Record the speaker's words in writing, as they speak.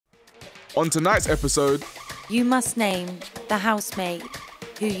On tonight's episode, you must name the housemate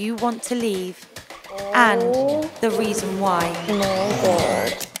who you want to leave and the reason why.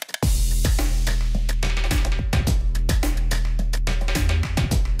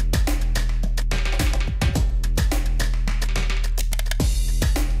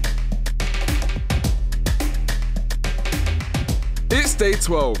 It's day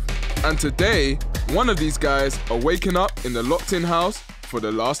 12, and today, one of these guys are waking up in the locked-in house for the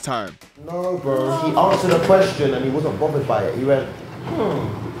last time. No, bro. He answered a question and he wasn't bothered by it. He went,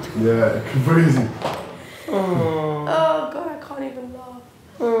 Yeah, crazy. Oh, God, I can't even laugh.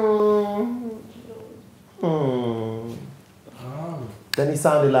 Then he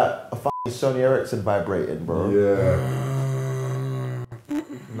sounded like a fucking Sony Ericsson vibrating, bro. Yeah.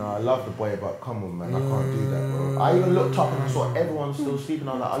 No, I love the boy, but come on, man. I can't do that, bro. I even looked up and I saw everyone still sleeping.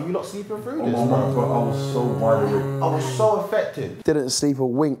 I was like, are you not sleeping through this, Oh bro? my God, I was so wide awake. I was so affected. Didn't sleep a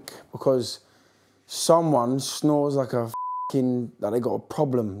wink because someone snores like a f***ing, like they got a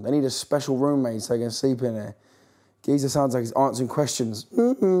problem. They need a special roommate so they can sleep in there. Geezer sounds like he's answering questions,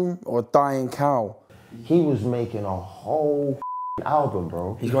 or a dying cow. He was making a whole album,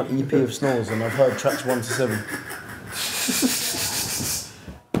 bro. He's got an EP of snores and I've heard tracks 1 to 7.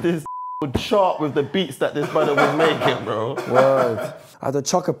 This chart with the beats that this brother was making, bro. Word. I had to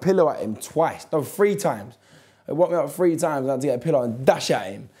chuck a pillow at him twice, no, 3 times. It woke me up 3 times, I had to get a pillow and dash at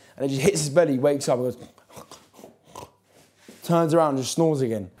him. And it just hits his belly, wakes up and goes, turns around and just snores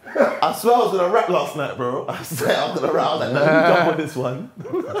again. I swear I was gonna rap last night, bro. I swear I was gonna rap. I was like, let me jump on this one.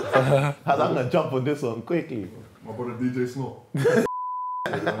 I'm gonna jump on this one quickly. My brother DJ Snore.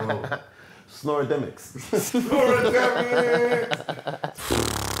 Snoredemics.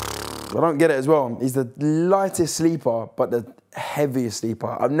 I don't get it as well. He's the lightest sleeper, but the heaviest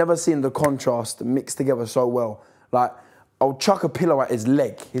sleeper. I've never seen the contrast mixed together so well. Like, I'll chuck a pillow at his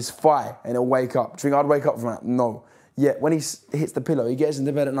leg, his thigh, and he'll wake up. Do you think I'd wake up from that? No. Yet when he hits the pillow, he gets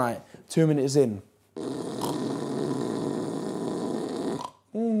into bed at night, 2 minutes in.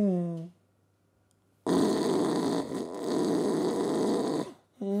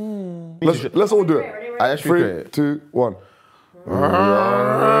 Let's all do it. I actually 3, 2, 1.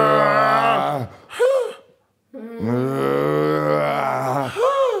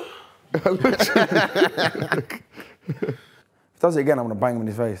 If he does it again, I'm gonna bang him in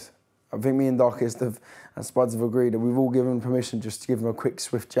his face. I think me and Darkest and Spuds have agreed that we've all given him permission just to give him a quick,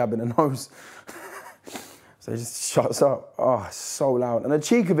 swift jab in the nose. So he just shuts up. Oh, so loud. And the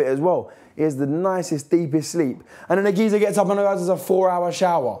cheek of it as well, he has the nicest, deepest sleep. And then the geezer gets up and has a 4-hour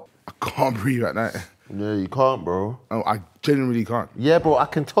shower. I can't breathe at night. Yeah, you can't, bro. Oh, I genuinely can't. Yeah, bro, I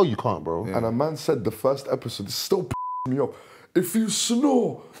can tell you can't, bro. And a man said the first episode, it's still me up. If you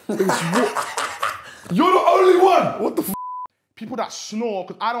snore, it's what? You're the only one! What the f? People that snore,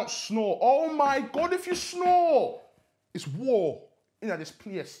 because I don't snore. Oh my God, if you snore, it's war in this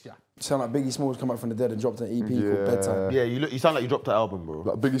place, yeah. Sound like Biggie Smalls come back from the dead and dropped an EP called Bedtime. Yeah, you sound like you dropped the album, bro.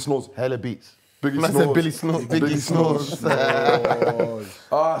 Like Biggie Snores. Hella beats. Biggie Man Snores. said Billy Snores. Biggie Snores.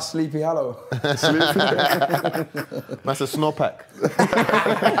 Ah, Sleepy Hollow. Man said Snore Pack.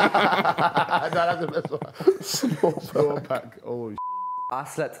 That's the best one. Snore pack. Oh, I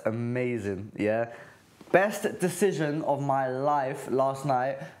slept amazing, yeah. Best decision of my life last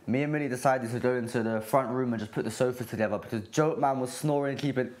night. Me and Millie decided to go into the front room and just put the sofas together because Joke Man was snoring,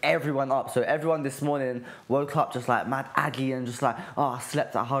 keeping everyone up. So everyone this morning woke up just like mad aggy and just like, oh, I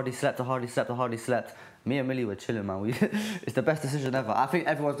slept, I hardly slept, I hardly slept, I hardly slept. Me and Millie were chilling, man. It's the best decision ever. I think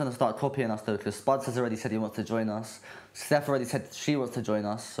everyone's gonna start copying us though, because Spuds has already said he wants to join us. Steph already said she wants to join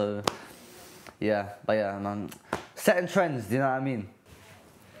us. So yeah, but yeah, man. Setting trends, do you know what I mean?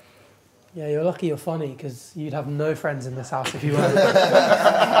 Yeah, you're lucky you're funny, because you'd have no friends in this house if you weren't.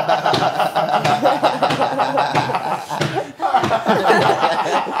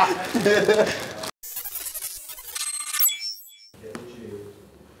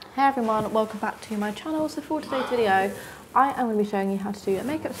 Hey everyone, welcome back to my channel. So for today's video, I am going to be showing you how to do a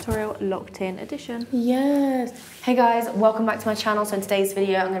makeup tutorial locked in edition. Yes. Hey guys, welcome back to my channel. So in today's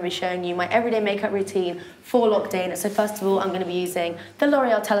video, I'm going to be showing you my everyday makeup routine for locked in. So first of all, I'm going to be using the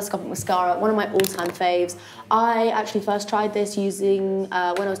L'Oreal Telescopic Mascara, one of my all-time faves. I actually first tried this using when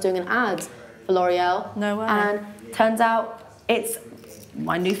I was doing an ad for L'Oreal. No way. And turns out it's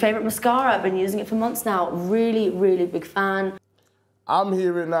my new favourite mascara. I've been using it for months now. Really, really big fan. I'm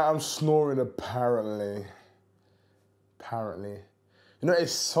hearing that I'm snoring apparently. Apparently. You know,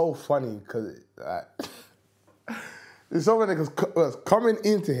 it's so funny because it's so funny because coming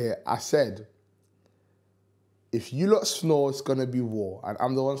into here, I said, if you lot snore, it's gonna be war, and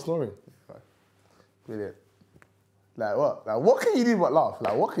I'm the one snoring. Brilliant. Like what? Like what can you do but laugh?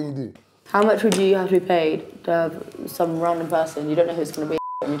 Like what can you do? How much would you have to be paid to have some random person, you don't know who it's going to be,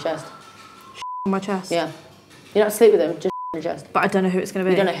 on your chest? On my chest? Yeah. You don't sleep with them, just on your chest. But I don't know who it's going to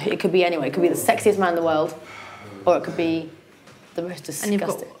be. You don't know, it could be anyone. It could be the sexiest man in the world, or it could be the most disgusting. And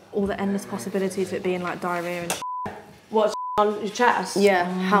you've got all the endless possibilities of it being like diarrhea and What's on your chest? Yeah,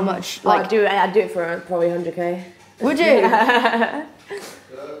 how much? Like, I'd do it for probably 100k. Would you?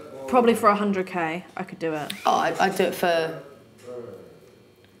 probably for 100k, I could do it. Oh, I'd do it for...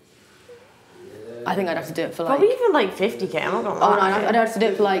 I think I'd have to do it for like... Probably even like 50k, I'm not gonna Oh lie. no, I'd have to do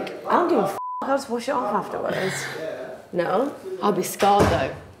it for like... I don't give a f***, I'll just wash it off afterwards. No? I'll be scarred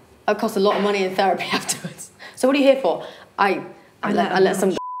though. It'd cost a lot of money in therapy afterwards. So what are you here for? I let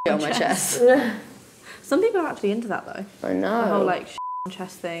some get on my chest. Some people are actually into that though. I know. The whole like on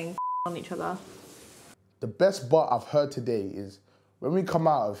chest thing, on each other. The best bar I've heard today is when we come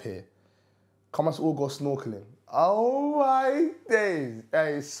out of here, come us all go snorkeling. Oh my days.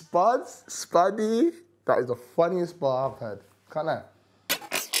 Hey, Spuddy, that is the funniest bar I've heard. Can't lie.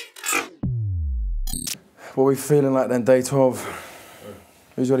 What are we feeling like then, day 12?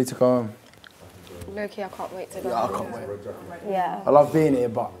 Who's ready to go home? Low-key, I can't wait to go. Yeah, I can't wait. Yeah. I love being here,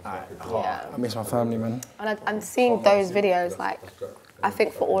 but I miss my family, man. And I'm seeing those videos, like, I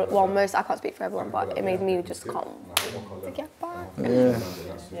think for all, well, most, I can't speak for everyone, but it made me just can't wait to get back. Yeah.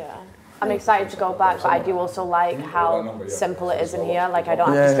 Yeah. I'm excited to go back, but I do also like how simple it is in here. Like, I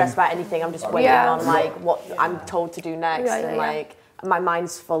don't have to stress about anything. I'm just waiting on, like, what I'm told to do next. And, like, my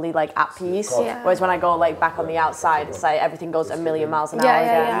mind's fully, like, at peace. Whereas when I go, like, back on the outside, it's like everything goes a million miles an hour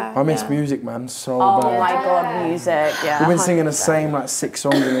again. I miss music, man, so Oh bad. my God, music, yeah. We've been singing the same, like, 6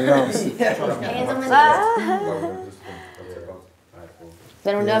 songs in the house. Is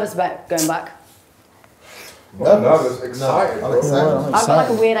anyone nervous about going back? No, nervous, excited. I'm excited. I've got like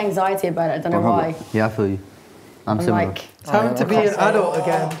a weird anxiety about it, I don't know why. Yeah, I feel you. I'm similar. like... Time to be an adult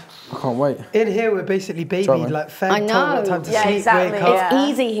again. I can't wait. In here, we're basically babied, like fed, I know. told time to sleep, wake up.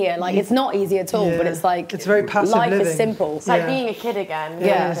 It's easy here, like it's not easy at all, but it's like... It's very passive life living. is simple. It's like being a kid again.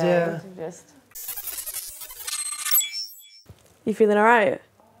 Yeah. You feeling alright?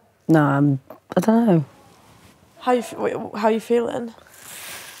 No, I don't know. How you feeling?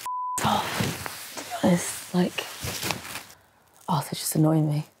 It's like... Arthur's just annoying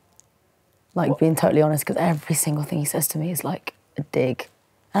me. Like, being totally honest, because every single thing he says to me is like a dig.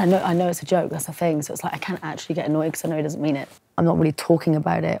 And I know it's a joke, that's the thing, so it's like I can't actually get annoyed because I know he doesn't mean it. I'm not really talking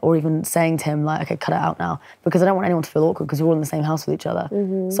about it or even saying to him, like, okay, cut it out now, because I don't want anyone to feel awkward because we're all in the same house with each other.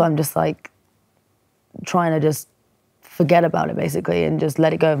 So I'm just like trying to just forget about it basically and just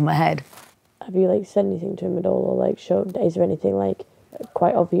let it go over my head. Have you like said anything to him at all, or like showed? Is there anything like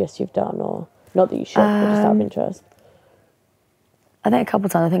quite obvious you've done, or not that you should, but just out of interest? I think a couple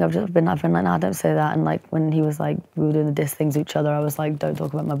of times, I think I've been like, nah, don't say that. And like when he was like, we were doing the diss things to each other, I was like, don't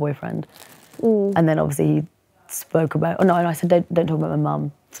talk about my boyfriend. And then obviously he spoke about, oh no, I said, don't talk about my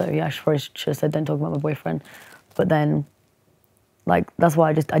mum. So yeah, I probably should have said, don't talk about my boyfriend. But then, like, that's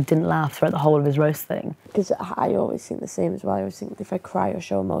why I didn't laugh throughout the whole of his roast thing. Because I always think the same as well. I always think if I cry or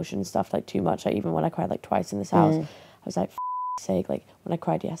show emotion and stuff like too much, like even when I cried like twice in this house, I was like, for sake, like when I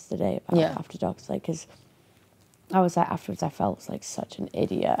cried yesterday about After Dogs, like, because I was like, afterwards I felt like such an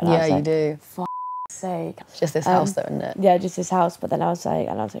idiot. And I was like, you do. For sake. Just this house though, isn't it? Yeah, just this house. But then I was like,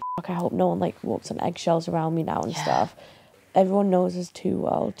 fuck, I hope no one like walks on eggshells around me now and stuff. Everyone knows us too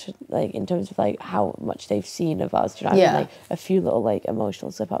well, to, like, in terms of like how much they've seen of us. Do you know what I mean? Like a few little like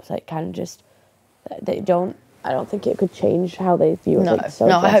emotional slip-ups, like kind of just, I don't think it could change how they view us.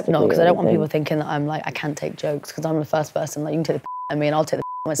 No, I hope not, because I don't want people thinking that I'm like, I can't take jokes, because I'm the first person, like, you can take the at me and I'll take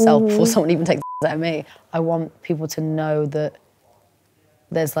the myself before someone even takes the at me. I want people to know that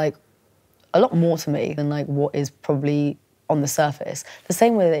there's like a lot more to me than like what is probably on the surface. The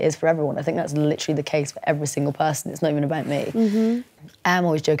same way that it is for everyone. I think that's literally the case for every single person. It's not even about me. I'm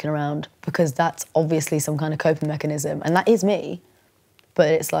always joking around because that's obviously some kind of coping mechanism, and that is me. But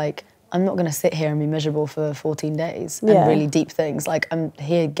it's like, I'm not going to sit here and be miserable for 14 days and really deep things. Like, I'm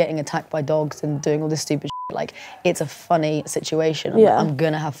here getting attacked by dogs and doing all this stupid shit. Like, it's a funny situation. I'm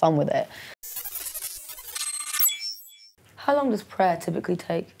going to have fun with it. How long does prayer typically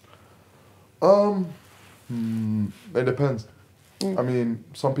take? It depends. I mean,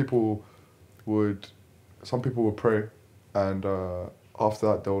 some people would pray, and after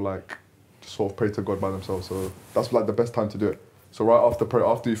that they'll like just sort of pray to God by themselves. So that's like the best time to do it. So right after prayer,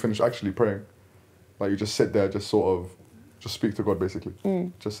 after you finish actually praying, like you just sit there, just sort of just speak to God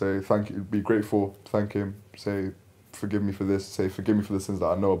basically. Just say thank you, be grateful, thank Him, say forgive me for this, say forgive me for the sins that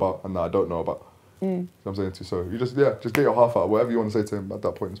I know about and that I don't know about. You know what I'm saying to you? So you just get your half out. Whatever you want to say to Him at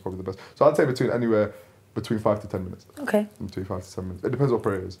that point is probably the best. So I'd say between anywhere between 5 to 10 minutes. Okay. Between 5 to 10 minutes. It depends what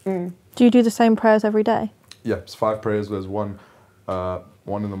prayer is. Do you do the same prayers every day? Yeah, it's 5 prayers. There's one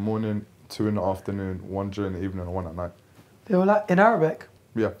in the morning, 2 in the afternoon, 1 during the evening, and 1 at night. They're all in Arabic?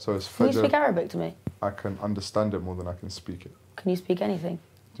 Yeah, so it's Can you Fajr. speak Arabic to me? I can understand it more than I can speak it. Can you speak anything?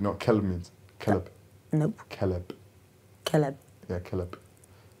 Do you know what kelb means? Kelb. Nope. Kelb. Caleb. Yeah, kelb.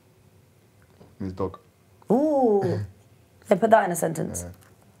 Means dog. Ooh. They put that in a sentence.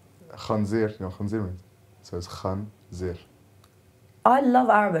 Yeah. Khanzir, you know what khanzir means? So it's khanzir. I love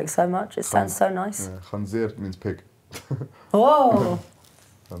Arabic so much. It sounds so nice. Yeah, khanzir means pig. Whoa.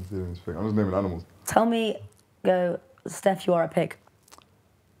 Khanzir means pig. I'm just naming animals. Tell me, Steph, you are a pig.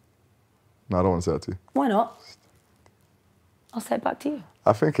 No, I don't want to say that to you. Why not? I'll say it back to you.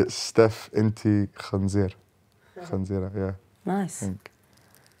 I think it's Steph Inti Khanzir. Khanzira, yeah. Nice.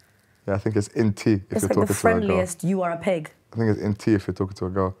 I think it's Inti if It's you're like talking the to a girl. friendliest, you are a pig. I think it's Inti if you're talking to a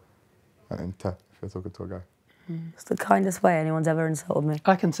girl, and Inta if you're talking to a guy. It's the kindest way anyone's ever insulted me.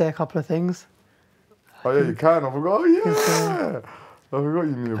 I can say a couple of things. Oh yeah, you can. I forgot. Oh yeah. I forgot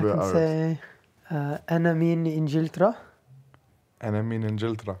you knew I about can Arabs. say أنا من إنجلترا. أنا من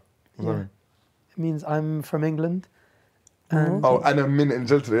إنجلترا. What does that mean? It means I'm from England. Oh, أنا من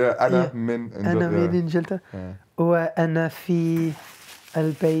إنجلترا. Yeah, أنا من إنجلترا. أنا من إنجلترا. وأنا في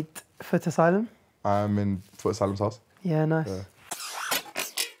البيت Footasylum. I'm in Footasylum's house. Yeah, nice. Yeah.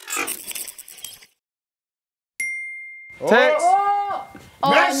 Text.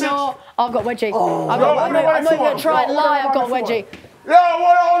 Oh no, I've got wedgie. I'm not even going to try and lie, I've got wedgie. Yeah,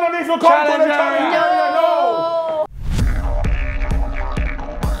 what underneath your content? No.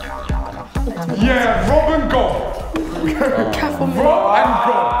 Yeah, Rob and Gob. Careful, me. Rob and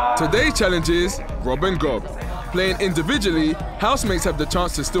Gob. Today's challenge is Rob and Gob. Playing individually, housemates have the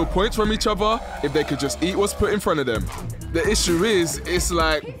chance to steal points from each other if they could just eat what's put in front of them. The issue is, it's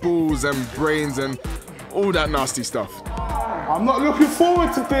like balls and brains and all that nasty stuff. I'm not looking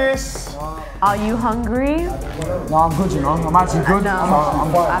forward to this. Are you hungry? No, I'm good, you know. I'm actually good. No,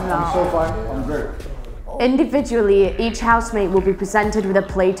 I'm not. I'm so fine. I'm great. Individually, each housemate will be presented with a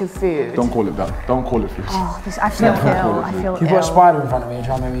plate of food. Don't call it that. Don't call it food. Oh, this, I feel ill. I feel You put a spider in front of me and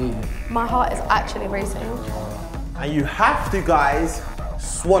try to make me eat it. My heart is actually racing. And you have to, guys,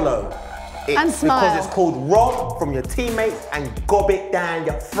 swallow it. And smile. Because it's called Rob from your teammates and gob it down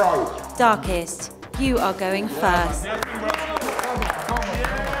your throat. Darkest, you are going first.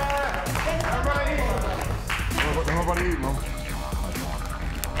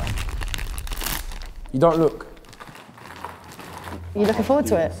 You don't look. You looking forward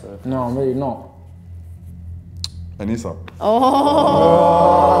to it? No, I'm really not. Anissa.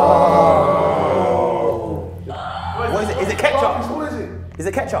 What is it? Is it ketchup? What is it? Is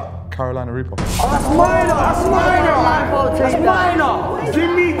it ketchup? Carolina Reaper. Oh, that's minor! That's minor!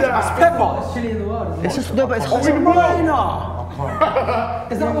 Give me that. That's pepper. It's chilli in the world. It's just, no, but it's It's minor!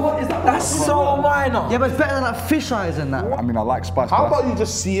 Is that That's so minor! Yeah, but it's better than that fish eyes and that. I mean, I like spice. How but about you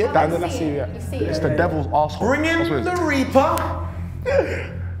just see it and then I see it? it's the devil's asshole. Bring in That's what it the is. Reaper.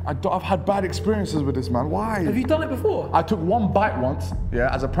 I've had bad experiences with this, man. Why? Have you done it before? I took one bite once,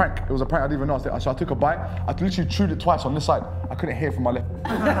 yeah, as a prank. It was a prank I didn't even know. So I took a bite. I literally chewed it twice on this side. I couldn't hear from my left.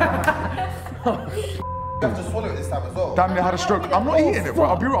 You have to swallow it this time as well. Damn near had a stroke. I'm not eating it, bro.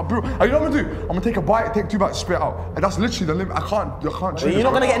 I'll be real. You know what I'm gonna do? I'm gonna take a bite, take 2 bites, spit it out. And that's literally the limit. I can't chew this, You're not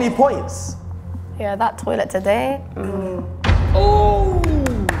bro. gonna get any points. Yeah, that toilet today. Oh!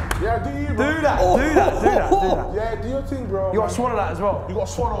 Yeah, do you, bro? Do that. Yeah, do your thing, bro. You gotta swallow that as well. You gotta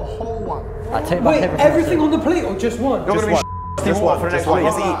swallow a whole one. Wait, everything on the plate or just one? Just one for the next one. He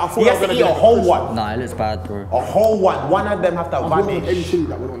has to eat a whole one. Nah, it looks bad, bro. A whole one. One of them have to vanish. Any chili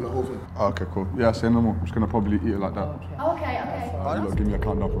that went on the whole thing. Oh, okay, cool. Yeah, say no more. I'm just gonna probably eat it like that. Okay. You lot give me a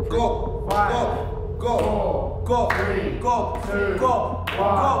countdown from 3. Go. 3, 2,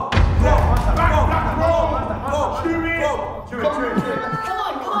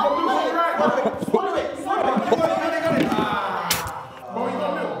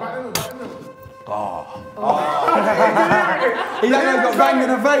 He got banged in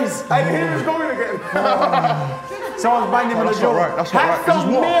the face. I didn't hear this going again. Someone's banged him in the jaw. Right, that's not right. This is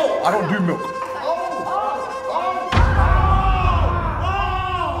water. I don't do milk.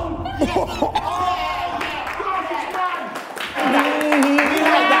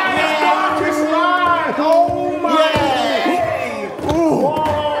 Oh my!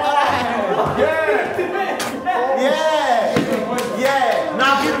 Yeah.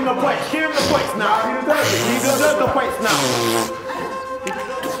 Now give him the points. Give him the points now. He deserves the points now.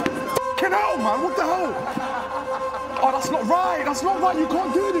 Get out, man. What the hell? Oh, that's not right. That's not right. You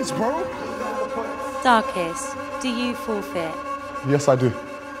can't do this, bro. Darkest, do you forfeit? Yes, I do.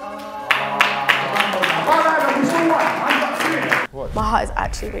 My heart is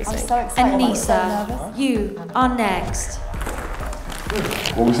actually racing. I'm so excited. Anissa, you are next.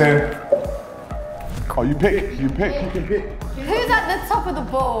 What we saying? Oh, you pick. You can pick. Who's at the top of the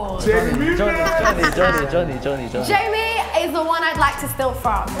board? Johnny. Jamie is the one I'd like to steal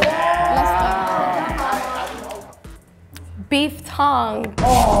from. Let's go. Beef tongue.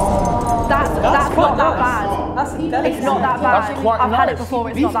 Oh, that's not that bad. It's not that bad. I've had it before.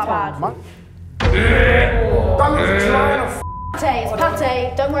 It's not that bad. Pate. It's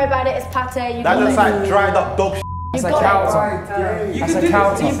pate. Don't worry about it. It's pate. That looks like dried up dog shit. You've got it. That's a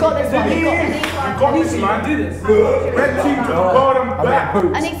cow tongue. You've got this one. You've got this one. man. Do this. Red team to the bottom back.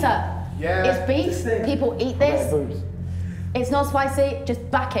 Anissa, it's beef. People eat this. It's not spicy. Just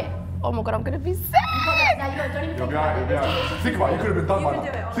back it. Oh my god, I'm gonna be sick. You'll be alright. Think about it. You could have been done by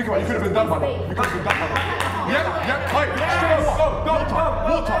that. Think about it. You could have been done by that. Yeah. Hey, straight water.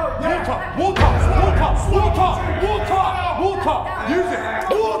 Use it.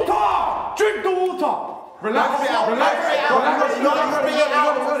 Water. Drink the water. Relax it out.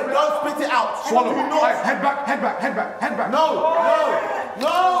 Don't spit it out. Swallow. Head back. No.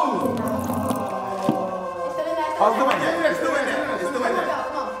 It's still in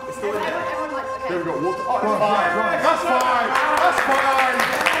there. There we go. Water. That's fine.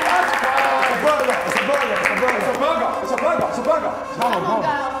 It's a burger. Come on.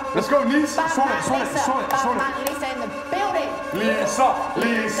 Let's go, Niece. Swallow it. Lisa in the building. Lisa.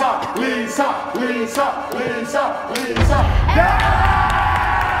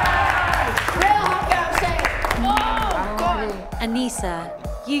 Real hot girl shake. Oh, God. Anissa,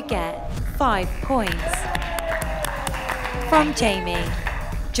 you get 5 points. From Jamie.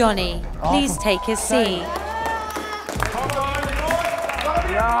 Johnny, please take a seat.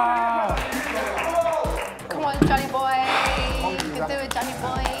 Come on, Johnny boy. You can do it, Johnny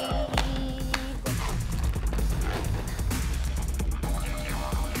boy.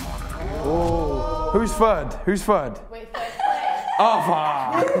 Oh. Who's third? Wait,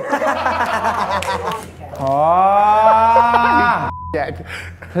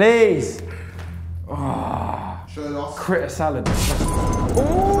 Please. Critter salad. Ooh.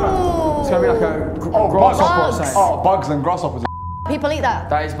 It's gonna be like a grasshopper or something. Oh, bugs and grasshoppers. People eat that.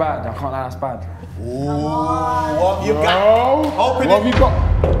 That is bad. I can't lie, that's bad. What you got? Open What have you got?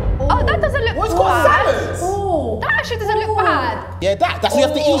 Oh, that doesn't look What's bad. got salads? That actually doesn't look bad. Yeah, that's what you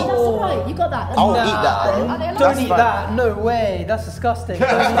have to eat. That's alright. You got that. I won't eat that. Are they Don't eat that. No way. That's disgusting. Don't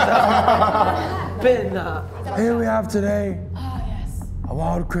eat that. Bin that. Here we have today Oh, yes. a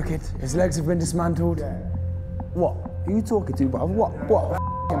wild cricket. His legs have been dismantled. What? Who are you talking to, bruv? What?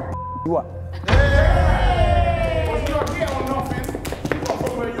 What?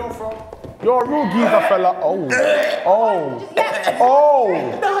 You're a real geezer, fella. Oh.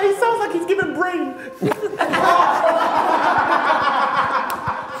 No, he sounds like he's giving brain.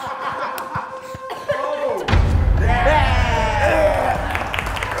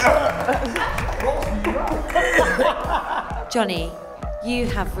 Johnny, you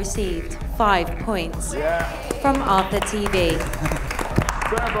have received 5 points from Arthur TV.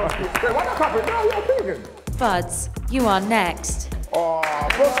 Buds, you are next. Oh,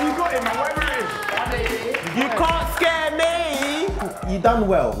 boss, you got him, man. Whatever it is. You can't scare me. You done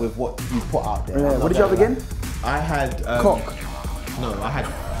well with what you put out there. Yeah. What did you have again? I had Cock. No, I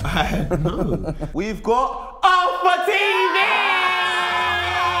had no. We've got Alpha TV.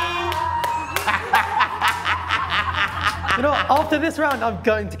 You know what? After this round, I'm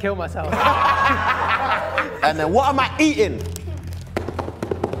going to kill myself. And then what am I eating?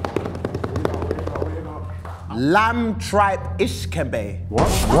 Lamb tripe ishkembe. What?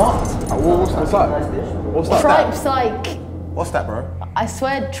 What's that? Tripe's like, What's that, bro? I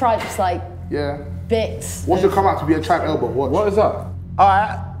swear tripe's like Yeah. What's bits. going to come out to be a trap elbow? What is that?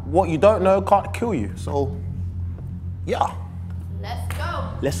 Alright, what you don't know can't kill you. So, yeah.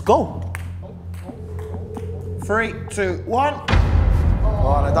 Let's go. 3, 2, 1.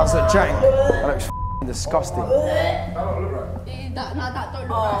 Oh, no, that's a jank. That looks disgusting. That don't look right.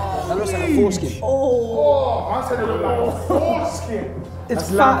 That looks like a foreskin. Oh, I said it looked like a foreskin. It's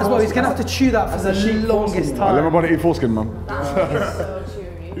fat as well. He's going to have to chew that for the longest Let time. my body eat foreskin, man.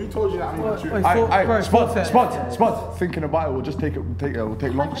 Who told you that I'm going to chew it? Spot. Thinking about it will just take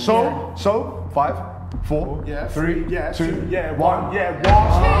long. So, 5, 4, 3, 2, 1.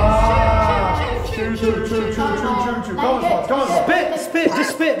 Chew. Go on, Spot. Spit.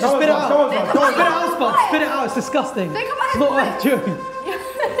 Just spit it out. Spit it out, Spud. Spit it out. It's disgusting. It's not worth chewing.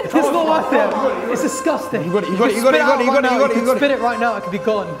 It's not worth it. It's disgusting. You got it. Spit it right now. It could be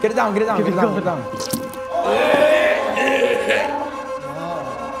gone. Get it down. It could be gone.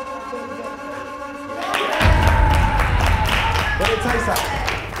 taste like?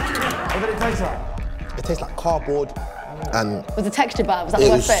 What did it taste like? It tastes like cardboard and... Was the texture bad? Was that it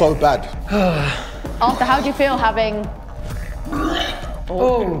the was worst so bit? bad. After, how do you feel having...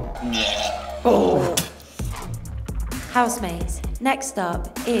 Housemates, next up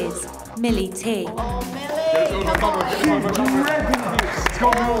is Millie T. Oh,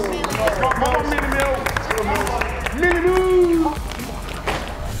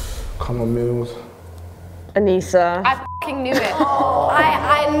 Come on, Mills. Anissa. I f***ing knew it.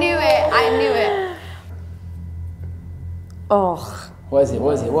 I knew it. I knew it. Oh. What is it?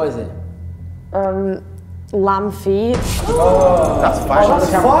 What is it? What is it? Lamb feet. Oh, that's fine. That's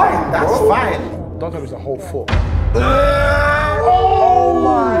fine. That's fine. Don't tell me it's a whole foot. Oh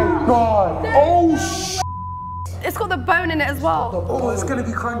my god. Oh shit. It's got the bone in it as well. Oh, it's gonna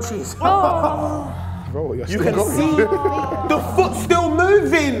be crunchy. Bro, you can see the foot still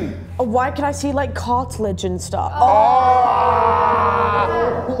moving. Why can I see like cartilage and stuff? Oh.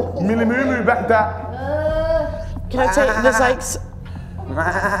 Millie Moo back that. Can I take this like?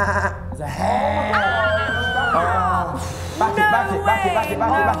 There's a hair. Back it.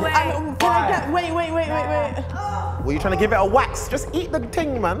 Can I get? Wait. Were you trying to give it a wax? Just eat the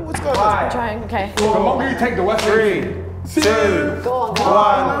thing, man. What's going on? I'm trying. Okay. The longer you take the West 3, 2, Go on,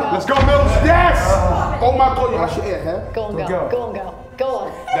 1. Let's go, Mills. Yes! Oh my god, you actually ate her. Go on, girl. Go on, girl. Go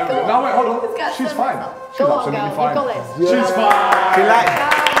on. There we go. Now wait, hold on. She's fine. She's Go on, absolutely girl. fine. You've got this. She's fine.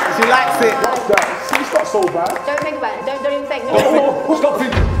 She likes it. See, it's not so bad. Don't think about it. Don't even think. Stop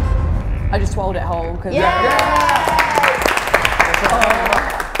thinking. I just swallowed it whole.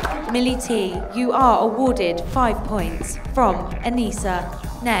 Millie T, you are awarded 5 points from Anissa.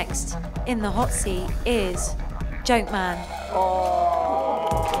 Next, in the hot seat is Joke Man.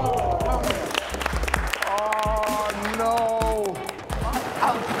 No.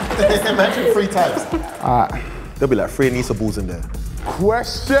 Imagine 3 times. Alright. There'll be like 3 Anissa balls in there.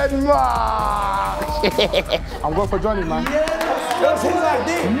 Question mark. I'm going for Johnny, man. Don't say like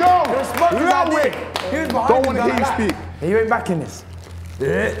this. No. Allow it. Don't want to hear you speak. You ain't backing this.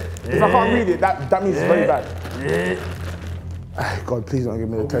 If I can't read it, that means it's very bad. God, please don't give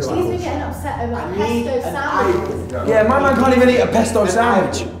me the testicles. He's getting upset over pesto sandwiches. Yeah, my man can't even eat a pesto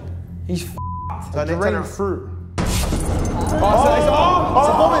sandwich. He's f***ed. Drain fruit. It's a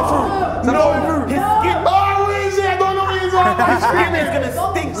vomit fruit. His skin. Oh, what is it? I don't know what it is. His skin is gonna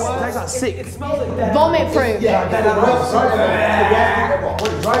stink. Tastes like sick. Vomit fruit.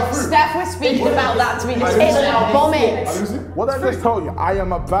 Steph was speaking about that to me. It's vomit. What did I just tell you? I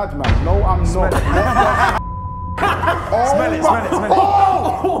am a bad man. No, I'm not. Smell it.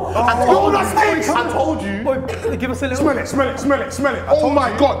 I told you. Give us a little. Smell it. Oh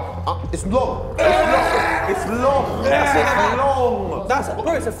my god. It's long. It's long. That's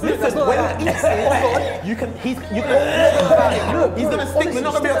bro, it's a flip. That's not like that. You're gonna stick. He's gonna stick. We're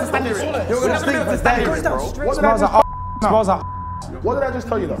not gonna be able to stand here. You're gonna stick for stand here, bro. Smells like What did I just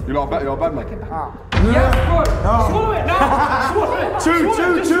tell you though? You're a bad man. Yes, bro. Swallow it. No. Swallow it.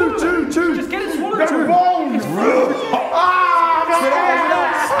 Chew. Just get it swallowed. They're wrong.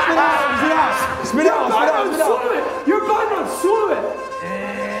 Spit it out. Swallow it. You're a bad man. Swallow it.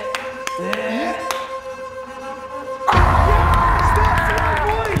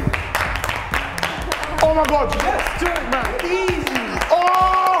 Oh my god. Yes, do it, man. Easy.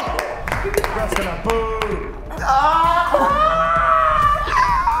 Oh. That's gonna boom.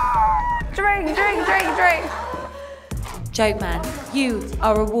 Drink. Joke Man, you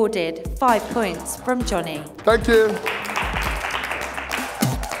are awarded 5 points from Johnny. Thank you.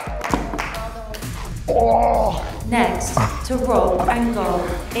 Oh. Next, to roll and goal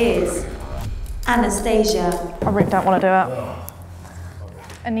is Anastasia. I really don't want to do it.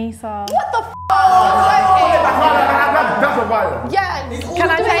 Anissa. What the f***? That's a violin. Yeah. Can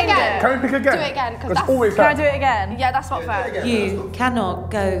I change it? Can we pick again? Do it again. It's always Can I that. do it again? Yeah, that's not fair. You cannot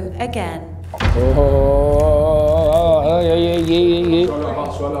go again.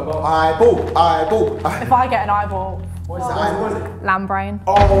 Eyeball. If I get an eyeball. What is that? Lamb brain.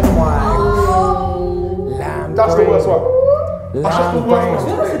 Oh my. Lamb. That's the worst one.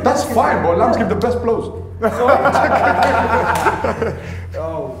 That's fine, but lambs give the best blows.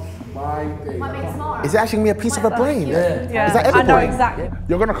 Oh my day. Is it actually gonna be a piece of a brain? Yeah. Is that every I know brain? exactly.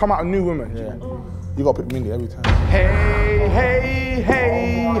 You're gonna come out a new woman. Yeah. You gotta pick Mindy every time. Hey.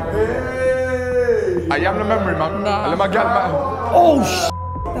 I am the memory, man. I let my gal man. Oh,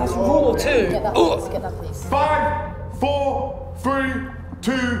 that's raw too. Get that, please. 5, 4, 3,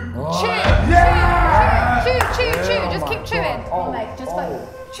 2. Chew. Just keep chewing. Mate, just go.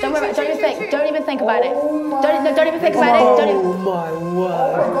 Don't worry about it. Don't even think about it. Don't even think about it. Oh my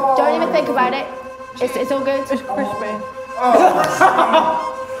word. Don't even think about it. It's all good. It's crispy.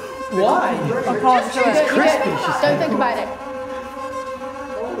 Why? She's crispy. Don't think about it.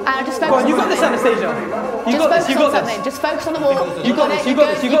 And just focus. Go on, you got this, Anastasia. You got this. You got this. Just focus on the wall. You got this. You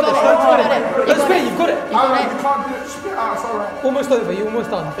got this. You got this. Don't spit. You've got it. You can't do it. Spit out. It's alright. Almost over. You're almost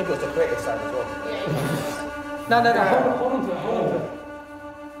done. I think it was the creative side as well. No. Hold on to it.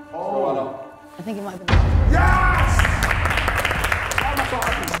 Hold on to it. I think it might have been. Yes!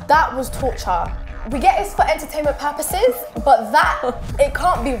 That was torture. We get it for entertainment purposes, but it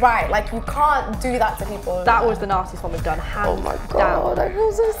can't be right. Like, you can't do that to people. That was the nastiest one we've done, hands Oh my God, down. I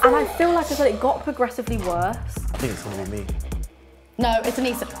feel so sick. And I feel like it got progressively worse. I think it's gonna be me. No, it's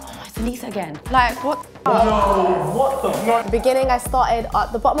Anissa. Oh, it's Anissa again. Like, what? What the? At the beginning, I started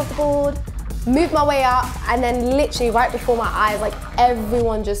at the bottom of the board, moved my way up, and then literally right before my eyes, like,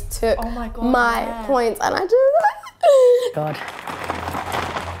 everyone just took my points, and I just... God.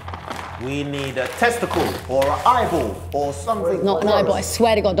 We need a testicle or an eyeball or something. Not an eyeball. I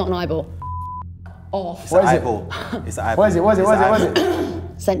swear to God, not an eyeball. Oh. It's an eyeball. It's an eyeball. What is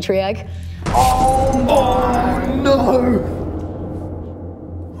it? Century egg. Oh no!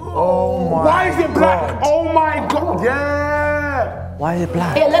 Oh my. Why is it black? Oh my God! Yeah! Why is it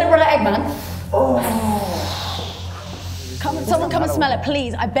black? Here, let it run an egg, man. Oh. Someone come and smell it,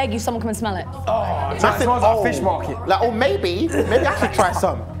 please. I beg you, someone come and smell it. That smells like fish market. Like, oh, maybe I should try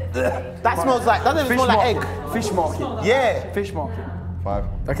some. That smells like, doesn't it smell like egg? Fish market. Yeah. Fish market. 5.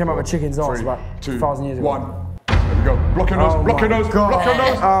 That came out with chicken's arse about 2,000 years ago. 1. There we go. Block your nose. Block your nose. Block your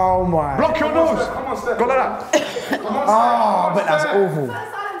nose. Oh my. Block your nose. Go like that. Oh, but that's awful.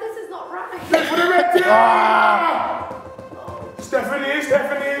 This is not right.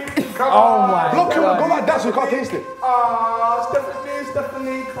 Stephanie, come Oh on. my. Block your nose. Go like that so you can't taste it.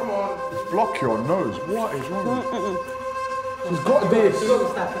 Stephanie, come on. Block your nose. What is wrong? She's got this. You got the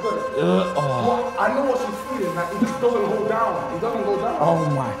staff. You got it. I know what she's feeling. Like, it just doesn't go down. It doesn't go down. Oh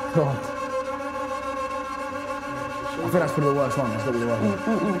my God. I think that's probably the worst one. That's probably the worst one.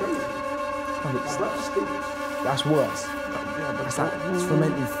 That's worse. That's like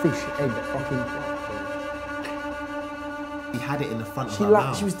fermented fish, egg, fucking. We had it in the front of her She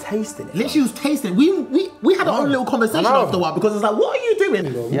mouth. was tasting it. Literally, was tasting it. We had our own little conversation after a while because it's like, what are you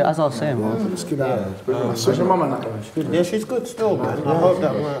doing? Yeah, as I was saying, man. Let's get out. Where's your mum and that? She's good. Yeah, she's good still, man. I hope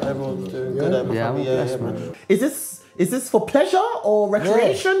that everyone's doing good. Yeah, I'm blessed, man. Is this for pleasure or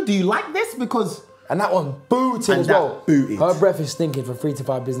recreation? Do you like this? Because And that one booted as well. Booted. Her breath is stinking for 3 to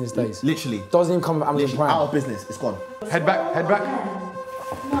 5 business days. Literally. Doesn't even come with Amazon Prime. Out of business. It's gone. Head back. Head back.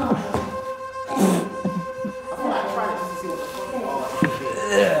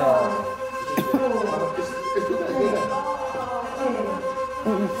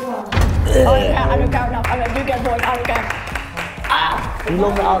 I don't care enough. I'm like, you get bored. I don't care. Ah. You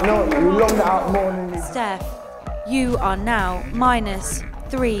longed it out. No, you longed it out more than me. Steph, you are now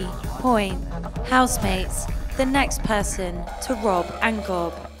 -3 points. Housemates, the next person to rob and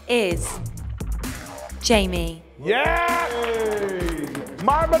gob is Jamie. Yeah!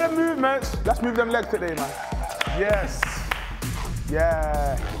 My brother movements. Let's move them legs today, man. Yes.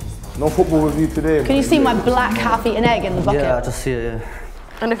 Yeah. No football with you today. Can you see my black half-eaten egg in the bucket? Yeah, I just see it, yeah.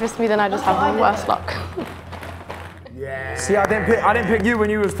 And if it's me, then I just have the worst luck. Yeah. See, I didn't pick you when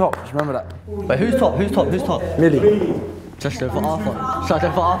you was top. Just remember that. Wait, who's top? Who's top? Who's top? Millie. Just go for Arthur. Should I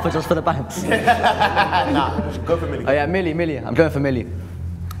go for Arthur just for the bands? Nah, go for Millie. Oh yeah, Millie. I'm going for Millie.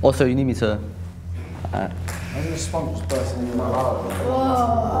 Also, you need me to... Imagine a sponge bursting in your mouth.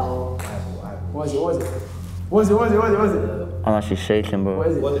 What is it? I'm actually shaking, bro. What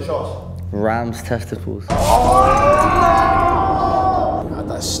is it? What's the shots? Ram's testicles.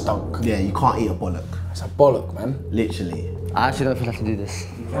 That stunk. Yeah, you can't eat a bollock. It's a bollock, man. Literally. I actually don't think I can do this. You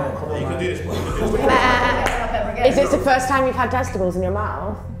can do this, boy. Is this the first time you've had testicles in your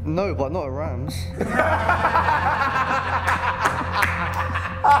mouth? No, but not at Rams.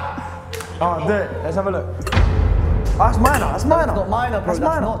 Oh, do it. Let's have a look. Oh, that's minor. That's minor. That's not minor, bro. That's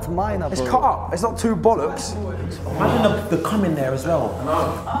minor. Not minor, bro. It's cut up. It's not 2 bollocks. Imagine the cum in there as well.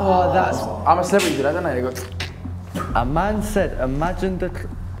 Oh, that's. I'm a celebrity, do that, don't I? They go. A man said, imagine the...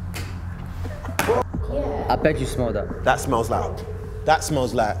 I bet you smell that. That smells like. A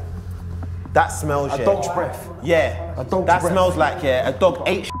dog's breath. Yeah. A dog's that breath. smells like, yeah, a dog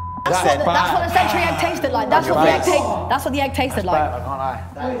ate That's what the century egg tasted like. That's what the egg tasted like. I can't lie.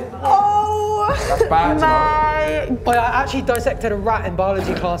 Oh! That's bad, you know. Oh, I actually dissected a rat in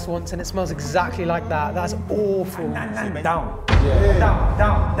biology class once and it smells exactly like that. That's awful. Down. Down.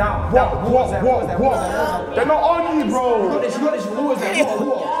 What? They're not on you, bro. You got this. What was that?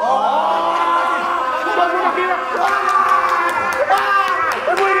 What?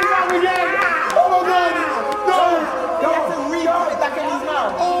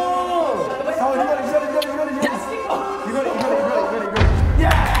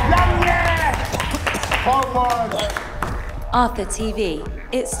 Arthur TV,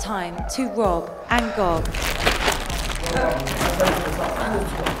 it's time to rob and gob.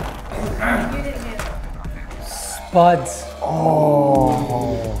 Spuds.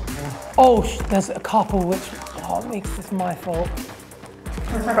 Oh. Oh, there's a couple which makes this my fault.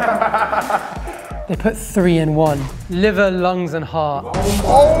 They put 3 in 1. Liver, lungs and heart.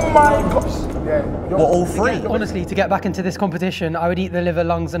 Oh my gosh. Yeah. What, all 3? Honestly, to get back into this competition, I would eat the liver,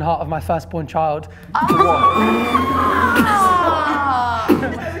 lungs and heart of my firstborn child. That's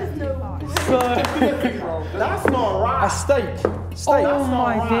not right. A steak. Oh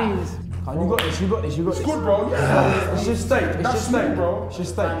my days. You got this, you got this, you got this. It's good, bro. Yeah. It's just steak, it's just steak, bro. It's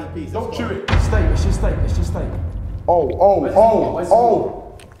just steak. Don't chew it. It's steak, it's just steak, it's just steak.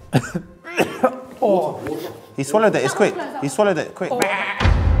 Oh. He swallowed it, it's quick. He swallowed it, quick. You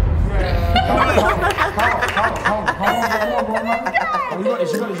got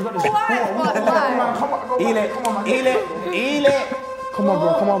this, you got this, you got this. Eat it. Come on,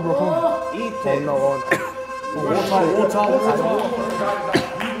 bro, come on. Eat Oh it. no, water.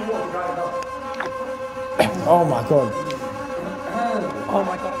 Oh my god. Oh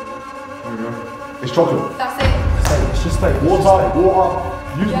my god. It's chocolate. That's it. It's just steak. Water.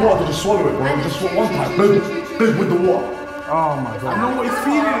 Use water to just swallow it, bro. Just swallow one time. Boom with the water. Oh my god. I know what he's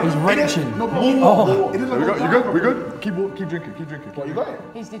feeling. He's wrenching. No, bro. You good? We good? Keep drinking. What, you got it?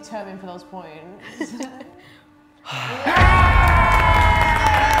 He's determined for those points.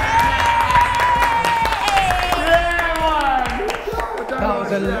 That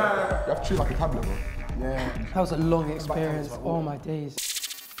was a You have to chew like a tablet, bro. Yeah. That was a long experience. Oh my days.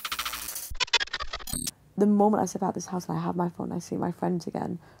 The moment I step out of this house and I have my phone and I see my friends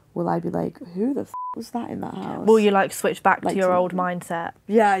again, will I be like, who the f was that in that house? Will you like switch back Like to your to- old mindset?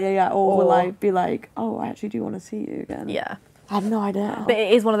 Yeah. Or will I be like, oh, I actually do want to see you again? Yeah. I have no idea. But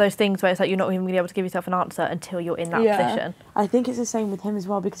it is one of those things where it's like you're not even going to be able to give yourself an answer until you're in that position. I think it's the same with him as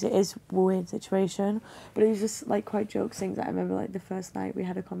well because it is a weird situation. But it was just like quite jokes things. I remember like the first night we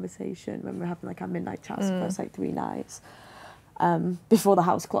had a conversation when we were having like our midnight chats the first like 3 nights. Before the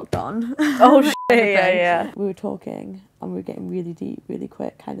house clocked on. Oh shit, yeah. We were talking and we were getting really deep, really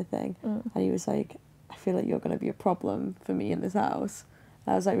quick kind of thing. And he was like, I feel like you're going to be a problem for me in this house.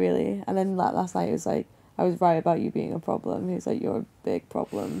 And I was like, really? And then like, last night it was like, I was right about you being a problem. He was like, you're a big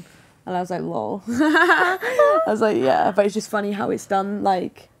problem. And I was like, lol. I was like, yeah, but it's just funny how it's done,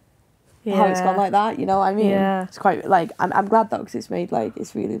 like, how it's gone like that, you know what I mean? Yeah. It's quite, like, I'm glad though, because it's made, like,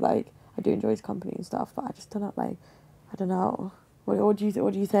 it's really, like, I do enjoy his company and stuff, but I just don't know, like, I don't know. What do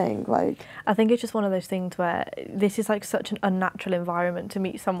you think? Like, I think it's just one of those things where this is like such an unnatural environment to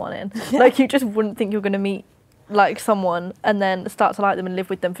meet someone in. Like you just wouldn't think you're going to meet like someone and then start to like them and live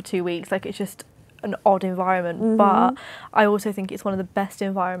with them for 2 weeks. Like it's just an odd environment. But I also think it's one of the best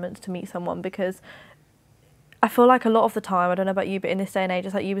environments to meet someone because I feel like a lot of the time, I don't know about you, but in this day and age,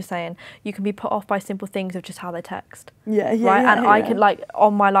 it's like you were saying, you can be put off by simple things of just how they text. Yeah. I could like,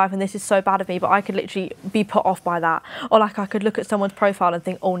 on my life, and this is so bad of me, but I could literally be put off by that. Or like I could look at someone's profile and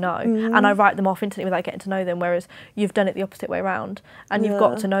think, oh no, and I write them off instantly without getting to know them, whereas you've done it the opposite way around, and you've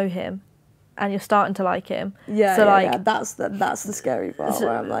got to know him, and you're starting to like him. That's the scary part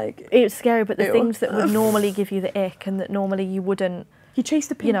where I'm like... It's scary, but the things that would normally give you the ick and that normally you wouldn't... He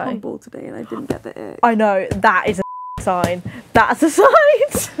chased a ping pong ball today and I didn't get the ick. I know, that is a sign. That's a sign.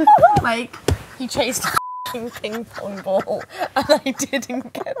 Like, he chased a ping pong ball and I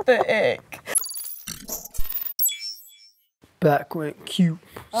didn't get the ick. Back went cute.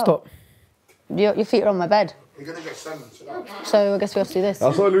 Stop. Your feet are on my bed. You're gonna get sandwiched. So I guess we have to do this.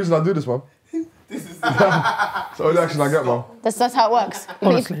 That's the only reason I do this, man. This is the only action I get, man. That's how it works.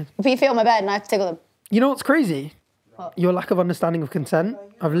 Honestly. You put your feet on my bed and I have to tickle them. You know what's crazy? What? Your lack of understanding of consent.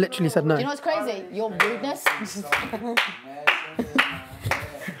 I've literally said no. Do you know what's crazy? Your rudeness.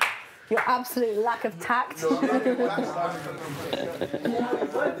 Your absolute lack of tact.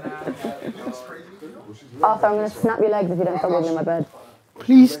 Arthur, I'm going to snap your legs if you don't stop living in my bed.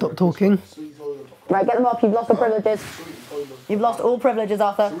 Please stop talking. Right, get them up. You've lost all privileges. You've lost all privileges,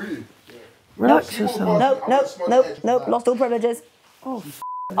 Arthur. Relax yourself. Nope. Lost all privileges. Oh,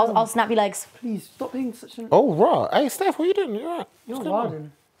 I'll snap your legs. Please stop being such an... Oh, right. Hey, Steph, what are you doing? You're right. You're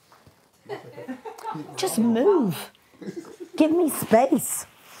wilding. Just move. Give me space.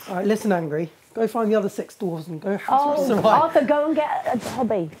 All right, listen, Angry. Go find the other 6 dwarves and go house Oh, survive. Arthur, go and get a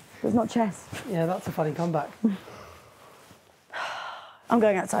hobby. It's not chess. Yeah, that's a funny comeback. I'm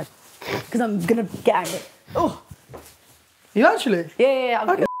going outside because I'm gonna get angry. Oh, You actually? yeah.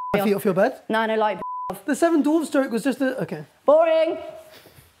 Okay. My feet off your bed. No, like The 7 dwarves joke was just a okay. boring.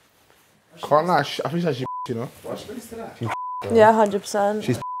 Can't lie. I think that's you know. Yeah, 100%.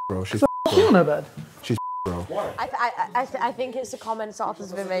 She's bro. She's She on her bed. She's bro. I I think it's the comments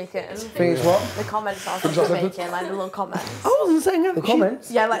Arthur's been making. Think it's what? The comments Arthur's been making, like the little comments. I wasn't saying anything. The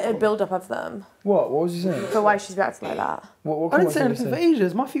comments? Yeah, like a build-up of them. What? What was he saying? For why she's reacting like that. What I didn't comments say did he anything for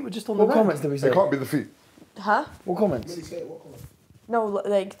ages. My feet were just on the What bed. comments did we say? It can't be the feet. Huh? What comments? No,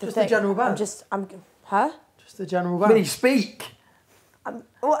 like the Just thing. the general ban. Huh? Just the general ban. Millie, speak.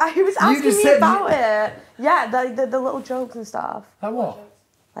 Well, he was asking me about it. Yeah, the little jokes and stuff. Like what?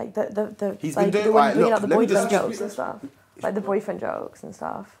 Like the He's like been the doing- one right, bringing look, out the let me boyfriend just- jokes and stuff. Like the boyfriend jokes and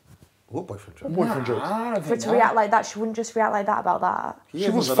stuff. What boyfriend joke? Boyfriend jokes. For it to react like that, she wouldn't just react like that about that. She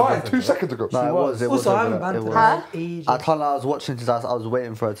was fine 2 seconds ago. No, it was. It was. Also, I over haven't that. banned It her was. for I can't lie, I was watching because I was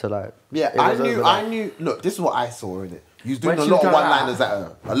waiting for her to like. Yeah, it was over that. I knew. Look, this is what I saw in it. You was doing When a she lot was of doing one-liners at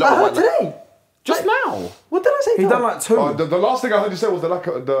her. A lot of one-liners. Today? Just now. What did I say? He done like 2. Oh, the last thing I heard you say was the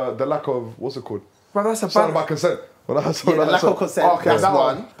lack of what's it called? Bro, that's a Something ban. about consent. Well, that's Yeah, the lack of consent. Okay, That's that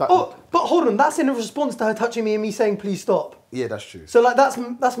one. Oh, but hold on. That's in response to her touching me and me saying, "Please stop." Yeah, that's true. So like that's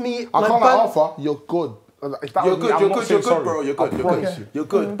me. I like, can't lie, Arthur, you're good. If that You're was me, good. I'm You're not good. saying You're good, sorry. bro. You're good. I You're promise good. you. You're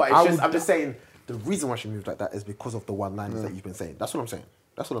good. But I it's just, would- I'm just saying, the reason why she moved like that is because of the one-liners that you've been saying. That's what I'm saying.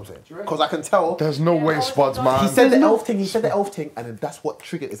 That's what I'm saying. Because I can tell. There's no way, Spuds, man. He said the elf thing. He said the elf thing, and then that's what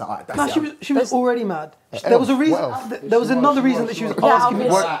triggered. It's like, alright, that's No, it. she was already mad. There was a reason. What else? There was another reason that she was asking me. obviously.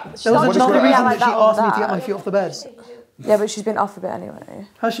 There was She's not another gonna reason react that she like that asked me on to get that. my feet off the bed. Yeah, but she's been off a bit anyway.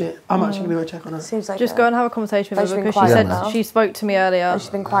 Has she? I'm actually gonna go check on her. Seems like Just it. go and have a conversation Like with she's her been because she quiet said now. she spoke to me earlier. She's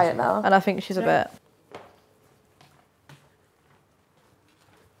been quiet now. And I think she's a bit.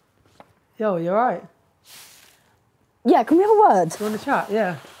 Yo, you alright? Yeah, can we have a word? You want to chat?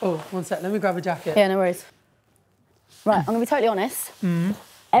 Yeah. Oh, one sec. Let me grab a jacket. Yeah, no worries. Right, I'm gonna be totally honest.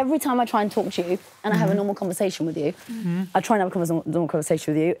 Every time I try and talk to you and I have a normal conversation with you, I try and have a normal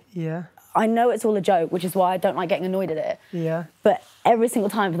conversation with you. Yeah. I know it's all a joke, which is why I don't like getting annoyed at it. Yeah. But every single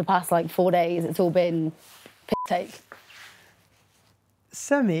time for the past like 4 days, it's all been piss take.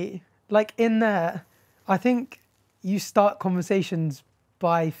 Semi, like in there, I think you start conversations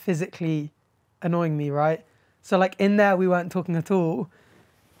by physically annoying me, right? So like in there, we weren't talking at all.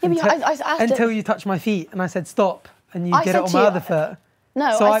 Yeah, but I asked until it- you touched my feet and I said stop, and you I get said it on to my you- other foot.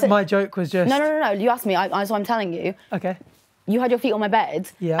 No, So I said, my joke was just No. You asked me. That's what I'm telling you. okay. You had your feet on my bed,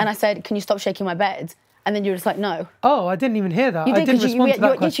 Yeah. and I said, "Can you stop shaking my bed?" And then you were just like, "No." Oh, I didn't even hear that. You I did didn't because respond to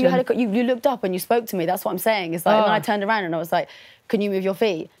that question. you looked up and you spoke to me. That's what I'm saying. It's like, and then I turned around and I was like, "Can you move your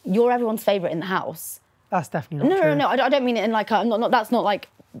feet?" You're everyone's favourite in the house. That's definitely not No, true. no, I don't mean it in like I'm not. That's not like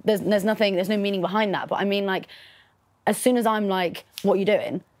there's no meaning behind that. But I mean like, as soon as I'm like, "What are you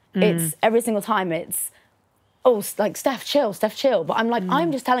doing?" It's every single time it's, "Oh, like Steph, chill." But I'm like,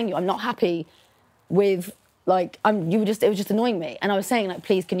 I'm just telling you, I'm not happy with like it was just annoying me, and I was saying like,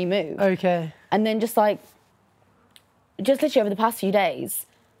 "Please, can you move?" Okay. And then just literally over the past few days,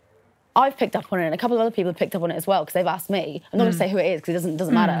 I've picked up on it, and a couple of other people have picked up on it as well because they've asked me. I'm not going to say who it is because it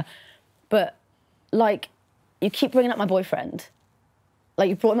doesn't matter. But like, you keep bringing up my boyfriend. Like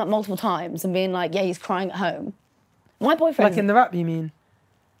you've brought him up multiple times and being like, yeah, he's crying at home. My boyfriend. Like in the rap, you mean?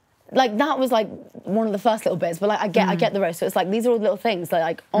 Like that was like one of the first little bits, but like I get the rest. So it's like these are all little things that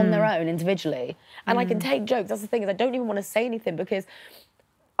like on their own individually, and I can take jokes. That's the thing is I don't even want to say anything because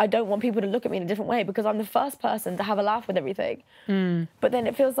I don't want people to look at me in a different way because I'm the first person to have a laugh with everything. But then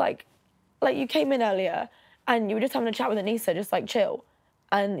it feels like you came in earlier and you were just having a chat with Anissa, just like chill,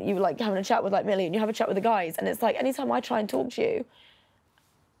 and you were like having a chat with like Millie, and you have a chat with the guys, and it's like anytime I try and talk to you,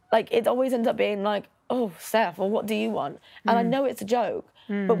 like it always ends up being like, oh, Steph, or what do you want? And I know it's a joke.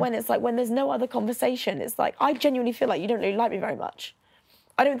 But when it's like, when there's no other conversation, it's like, I genuinely feel like you don't really like me very much.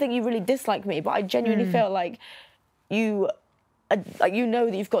 I don't think you really dislike me, but I genuinely feel like you know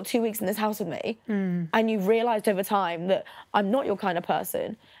that you've got 2 weeks in this house with me and you've realised over time that I'm not your kind of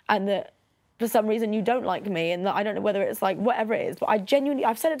person and that for some reason you don't like me and that I don't know whether it's like whatever it is, but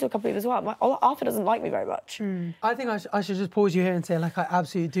I've said it to a couple of people as well, I'm like, Arthur doesn't like me very much. I think I should just pause you here and say, like, I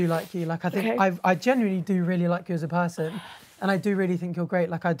absolutely do like you. Like, I think Okay. I genuinely do really like you as a person, and I do really think you're great.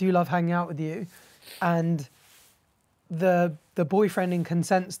 Like, I do love hanging out with you, and the boyfriend and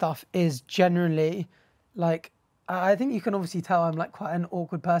consent stuff is generally, like, I think you can obviously tell I'm like quite an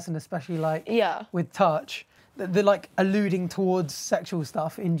awkward person, especially like with touch. The like alluding towards sexual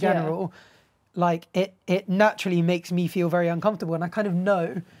stuff in general. Like it naturally makes me feel very uncomfortable, and I kind of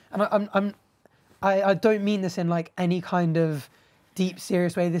know, and I don't mean this in like any kind of deep,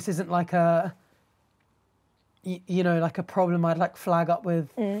 serious way. This isn't like a, you know, like a problem I'd like flag up with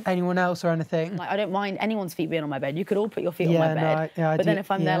anyone else or anything. Like I don't mind anyone's feet being on my bed. You could all put your feet on my bed. I but do, then if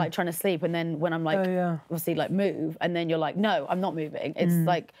I'm there like trying to sleep, and then when I'm like obviously like move, and then you're like, no, I'm not moving. It's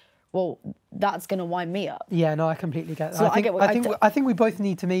like, well, that's gonna wind me up. Yeah, no, I completely get that. So I think, I get what- I think we both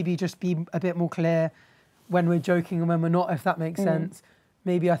need to maybe just be a bit more clear when we're joking and when we're not, if that makes sense.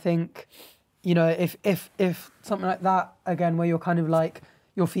 Maybe I think, you know, if something like that, again, where you're kind of like,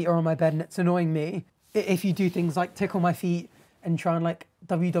 your feet are on my bed and it's annoying me, if you do things like tickle my feet and try and like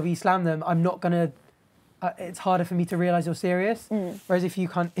WWE slam them, I'm not gonna, it's harder for me to realise you're serious. Whereas if you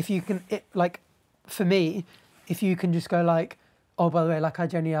can, like, for me, if you can just go like, oh, by the way, like,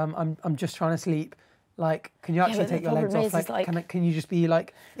 Jenny, I'm just trying to sleep. Like, can you actually take your legs off? Like, can you just be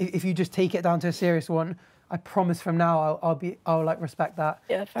like, if you just take it down to a serious one, I promise from now I'll like respect that.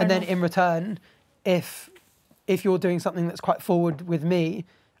 Yeah, fair and then enough. in return, if you're doing something that's quite forward with me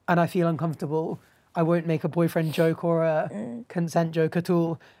and I feel uncomfortable, I won't make a boyfriend joke or a consent joke at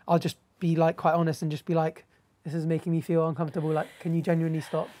all. I'll just be like quite honest and just be like, this is making me feel uncomfortable. Like, can you genuinely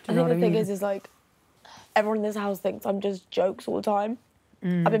stop? Do you know what I mean? I think the thing is like, everyone in this house thinks I'm just jokes all the time.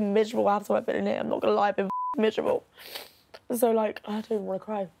 I've been miserable after I've been in here. I'm not gonna lie, I've been miserable. So like, I don't even want to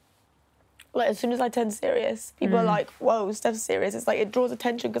cry. Like, as soon as I turn serious, people are like, whoa, Steph's serious. It's like, it draws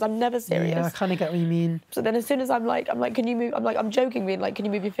attention because I'm never serious. Yeah, I kind of get what you mean. So then as soon as I'm like, can you move? I'm joking, being like, can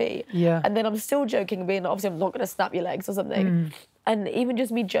you move your feet? Yeah. And then I'm still joking, being, obviously I'm not gonna snap your legs or something. And even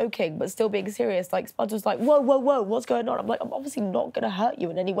just me joking, but still being serious, like Spuds was like, whoa, whoa, whoa, what's going on? I'm like, I'm obviously not gonna hurt you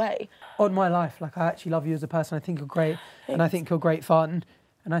in any way. On my life, like, I actually love you as a person. I think you're great. And I think you're great fun.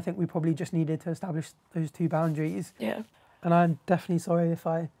 And I think we probably just needed to establish those two boundaries. Yeah. And I'm definitely sorry if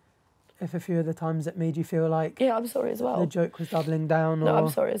a few of the times it made you feel like... Yeah, I'm sorry as well. The joke was doubling down. No, or... I'm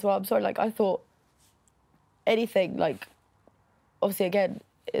sorry as well. I'm sorry, like, I thought anything, like, obviously, again,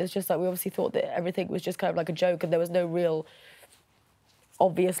 it's just like we obviously thought that everything was just kind of like a joke and there was no real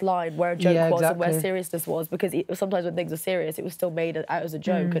obvious line where a joke was and where seriousness was, because sometimes when things are serious, it was still made out as a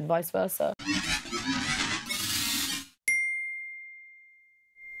joke and vice versa.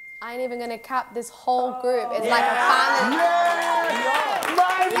 I ain't even gonna cap this whole group. It's like a family.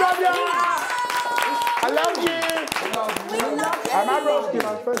 I love you.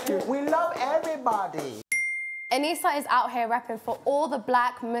 We love everybody. Anissa is out here rapping for all the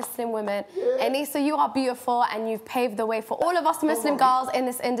black Muslim women. Anissa, you are beautiful and you've paved the way for all of us Muslim girls in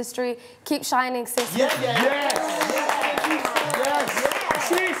this industry. Keep shining, sis. Yes.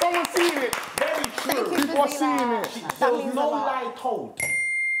 See, someone's seeing it. Very true. People are seeing it. That means no a lot. lie told.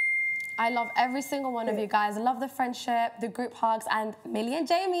 I love every single one of you guys. I love the friendship, the group hugs, and Millie and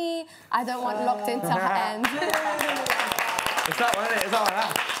Jamie. I don't want locked into her end. It's that one, isn't it? It's that one.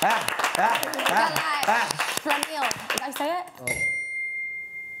 Ramil, did I say it?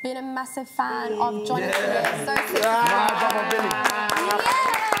 Being a massive fan of Jonathan. So sick.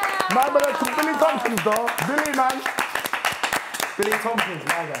 My brother to Billy Tompkins, though. Billy, man. Billy Tompkins,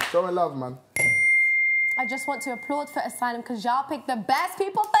 my guy. Show me love, man. I just want to applaud Footasylum because y'all picked the best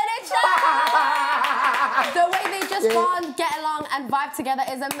people for this show. The way they just bond, get along, and vibe together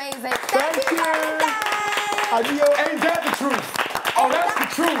is amazing. Thank you. Ain't that the truth? Oh, that's the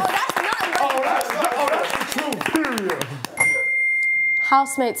truth. Oh, that's not. That's the truth. Period.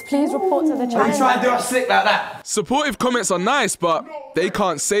 Housemates, please report to the channel. You try and do us slick like that. Supportive comments are nice, but they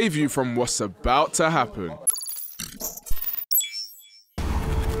can't save you from what's about to happen.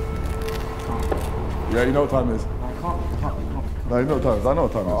 Yeah, you know what time it is. No, you know what time it is. I know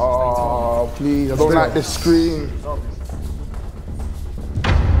what time it is. Oh, please. I don't like this screen.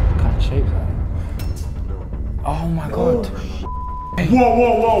 Can't shape that. Oh my God.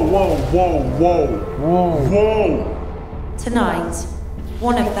 Whoa. Tonight,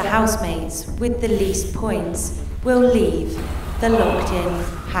 one of the housemates with the least points will leave the locked-in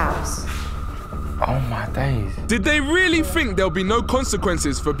house. Oh my days. Did they really think there'll be no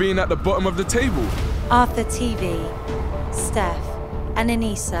consequences for being at the bottom of the table? Arthur TV, Steph and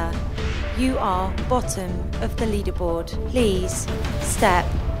Anissa, you are bottom of the leaderboard. Please step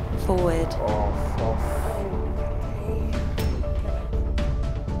forward.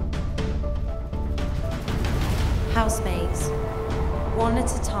 Housemates, one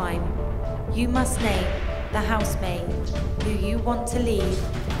at a time, you must name the housemate who you want to leave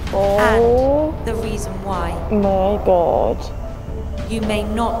and the reason why. My God. You may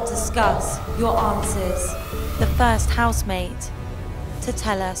not discuss your answers. The first housemate to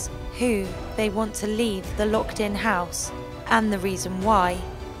tell us who they want to leave the locked-in house and the reason why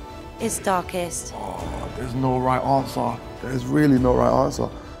is Darkest. Oh, there's no right answer. There's really no right answer.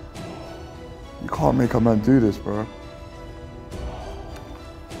 You can't make a man do this, bro.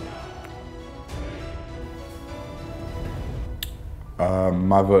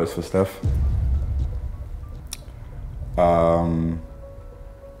 My vote is for Steph. I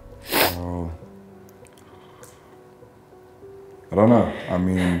don't know. I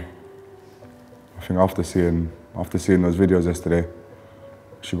mean, I think after seeing those videos yesterday,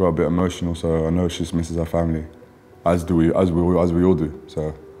 she got a bit emotional, so I know she just misses her family, as we all do.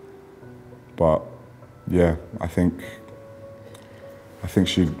 So, but yeah, I think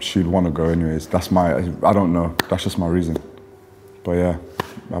she'd want to go anyways. That's I don't know. That's just my reason. But yeah,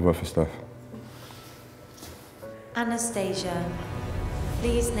 I vote for Steph. Anastasia,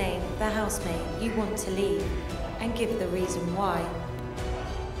 please name the housemate you want to leave and give the reason why.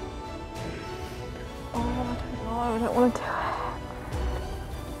 Oh, I don't know. I don't want to do it.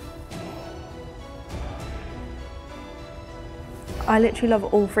 I literally love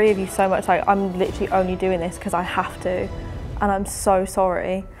all three of you so much. Like, I'm literally only doing this because I have to, and I'm so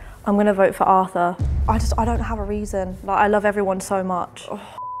sorry. I'm gonna vote for Arthur. I don't have a reason. Like, I love everyone so much. Oh,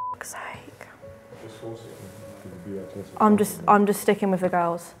 for fuck's sake. I'm just sticking with the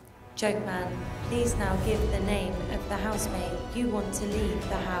girls. Joke man, please now give the name of the housemate you want to leave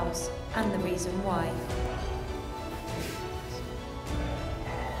the house and the reason why.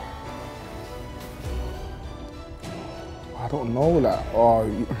 I don't know that.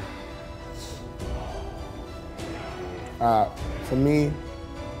 For me,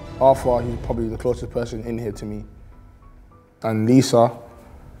 Arthur, he's probably the closest person in here to me. And Lisa,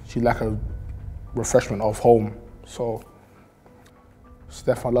 she's like a refreshment of home. So,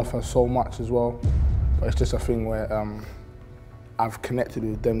 Steph, I love her so much as well. But it's just a thing where I've connected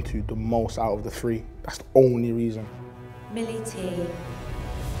with them two the most out of the three. That's the only reason. Millie T,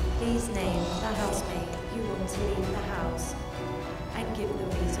 please name the housemate you want to leave the house and give the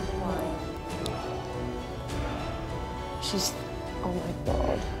reason why. She's, oh my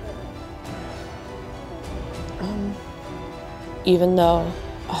God. Even though,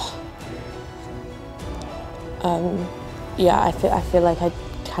 yeah, I feel like I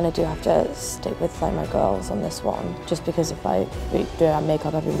kind of do have to stick with like my girls on this one, just because if like we do our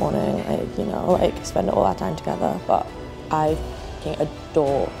makeup every morning, like, you know, like spend all our time together. But I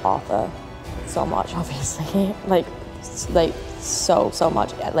adore Arthur so much, obviously, like so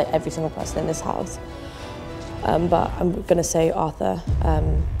much, like every single person in this house. But I'm gonna say Arthur,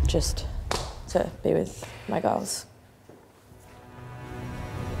 just to be with my girls.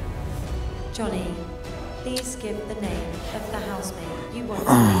 Johnny, please give the name of the housemate you want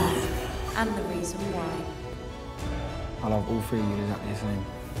to leave and the reason why. I love all three of you exactly the same.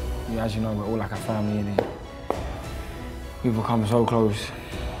 As you know, we're all like a family, innit? We've become so close.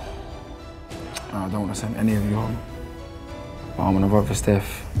 I don't want to send any of you home. But I'm gonna vote for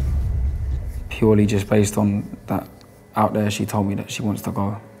Steph, purely just based on that out there she told me that she wants to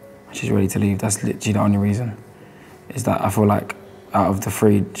go. She's ready to leave. That's literally the only reason. Is that I feel like out of the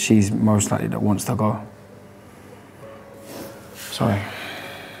three, she's most likely that wants to go. Sorry.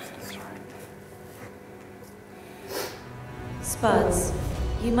 Spuds,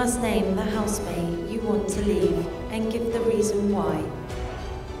 you must name the housemate you want to leave and give the reason why.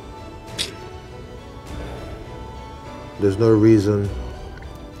 There's no reason.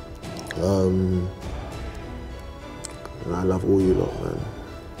 I love all you lot, man.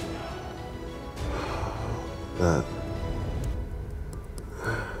 That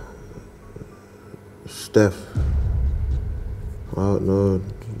Steph, I don't know.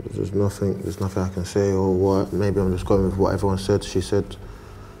 There's nothing I can say or what. Maybe I'm just going with what everyone said. She said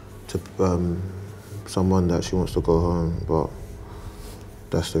to someone that she wants to go home, but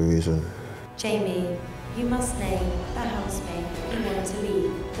that's the reason. Jamie, you must name the housemate you want to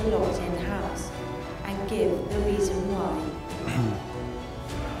leave the locked-in house and give the reason why.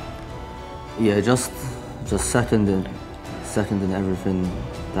 Yeah, just seconding everything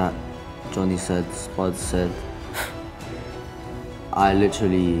that Johnny said, Spud said. I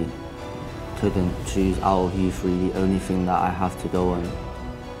literally couldn't choose out of you three. The only thing that I have to go on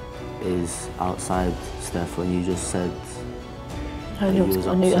is outside Steph, when you just said I knew this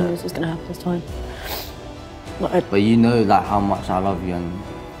was gonna happen this time. But you know like how much I love you, and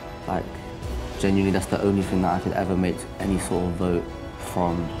like genuinely that's the only thing that I could ever make any sort of vote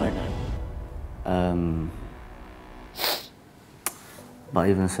from. I know. But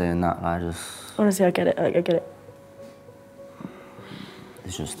even saying that, I just... Honestly, I get it, I get it.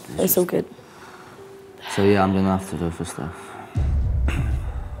 It's all good. So yeah, I'm gonna have to go for Steph.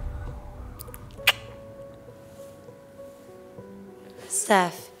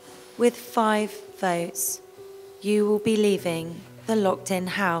 Steph, with 5 votes, you will be leaving the locked-in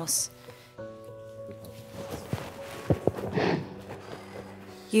house.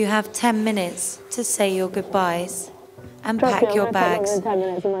 You have 10 minutes to say your goodbyes and pack your bags. 10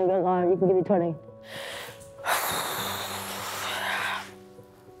 minutes, I'm not gonna lie, you can give me 20.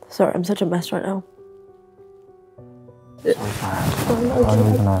 Sorry, I'm such a mess right now. I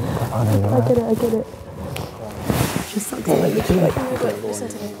get it. just sucks. Like, literally, like, listen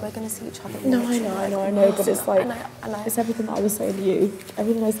to me, we're gonna see each other. no, I know, but it's like, it's everything that I was saying to you,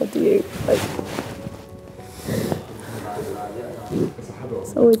 everything I said to you, like,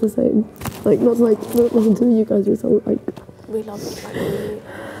 it's always the same. Like, not nothing to you guys, it's all like, We love you, like,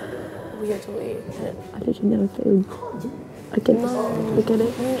 we adore you. I literally never failed. I get it.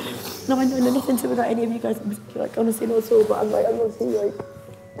 No, I know nothing to do with any of you guys. Like, honestly, not at all. But I'm honestly, like,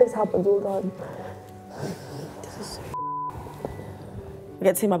 this happens all the time. I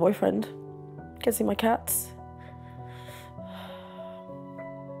get to see my boyfriend. I get to see my cats.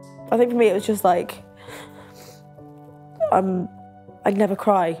 I think for me, it was just like, I'd never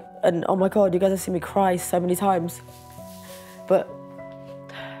cry. And oh my God, you guys have seen me cry so many times. But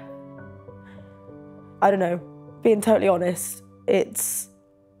I don't know, being totally honest,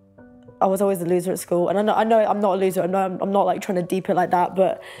 I was always a loser at school. And I know I'm not a loser, I'm not like trying to deep it like that,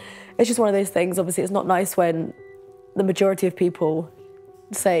 but it's just one of those things. Obviously, it's not nice when the majority of people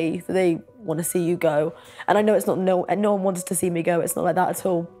say that they want to see you go. And I know no one wants to see me go. It's not like that at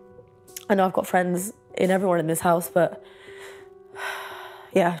all. I know I've got friends in everyone in this house, but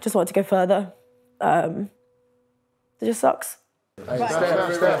yeah, just wanted to go further. It just sucks. Hey,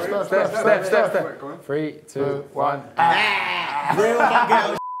 Steph. 3, 2, 1. Real hot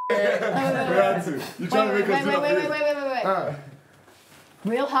girl. You trying to make us do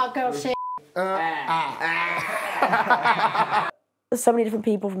Wait. Real hot girl shit. There's so many different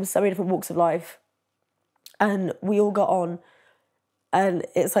people from so many different walks of life, and we all got on, and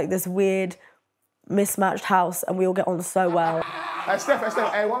it's like this weird mismatched house, and we all get on so well. Hey, Steph,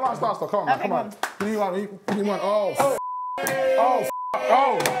 hey, one last dance, come on, come on. Give me one.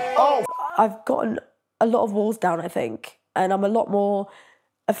 I've gotten a lot of walls down, I think, and I'm a lot more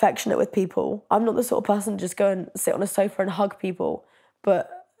affectionate with people. I'm not the sort of person to just go and sit on a sofa and hug people,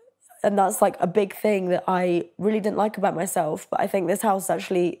 and that's like a big thing that I really didn't like about myself, but I think this house has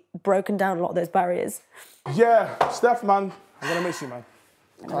actually broken down a lot of those barriers. Yeah, Steph, man, I'm gonna miss you, man.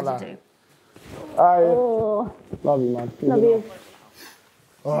 I love you. Love you, man. Love you.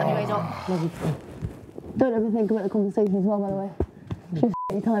 Anyway, Love you. Don't ever think about the conversation as well, by the way. Just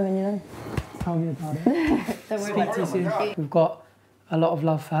your timing, you know. Tell me about it. Speak to you soon. We've got a lot of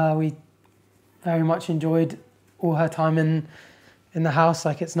love for her. We very much enjoyed all her time in the house.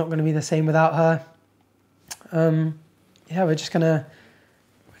 Like, it's not going to be the same without her. Yeah, we're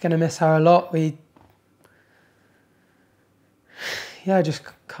gonna miss her a lot. Just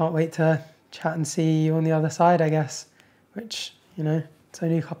can't wait to chat and see you on the other side, I guess. Which, you know, it's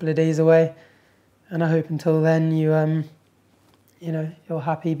only a couple of days away, and I hope until then you're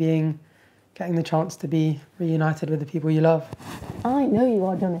happy getting the chance to be reunited with the people you love. I know you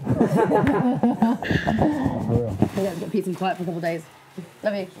are, Johnny. We have to get peace and quiet for a couple of days.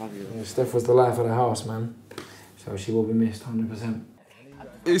 Love you. Steph was the life of the house, man. So she will be missed 100%.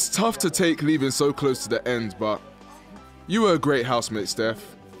 It's tough to take leaving so close to the end, but you were a great housemate,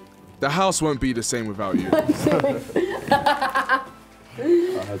 Steph. The house won't be the same without you.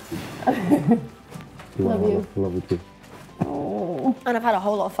 Love you. Love you too. Oh. And I've had a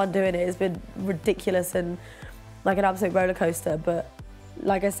whole lot of fun doing it. It's been ridiculous and like an absolute roller coaster. But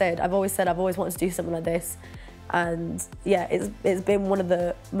like I said I've always wanted to do something like this. And yeah, it's been one of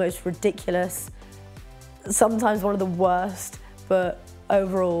the most ridiculous, sometimes one of the worst, but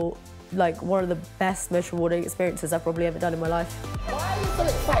overall, like one of the best, most rewarding experiences I've probably ever done in my life. Why are you so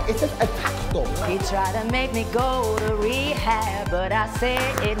excited? It's just a tax dog. He tried to make me go to rehab, but I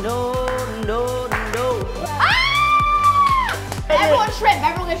said no. Everyone shrimp,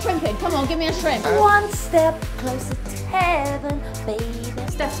 everyone get shrimping. Come on, give me a shrimp. One step closer to heaven, baby.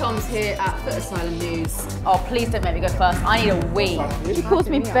 Steph Tom's here at Footasylum News. Oh, please don't make me go first. I need a wee. She calls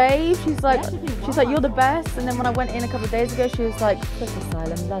me babe. She's like, you're the best. And then when I went in a couple of days ago, she was like,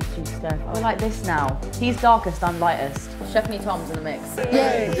 Footasylum loves you, Steph. We're like this now. He's darkest, I'm lightest. Stephanie Tom's in the mix.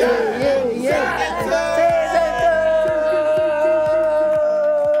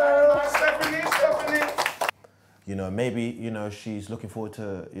 You know, maybe, you know, she's looking forward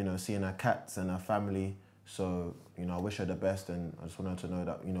to, you know, seeing her cats and her family. So, you know, I wish her the best, and I just want her to know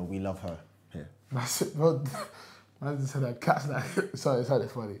that, you know, we love her here. That's it, bro. I just said that cats like, sorry,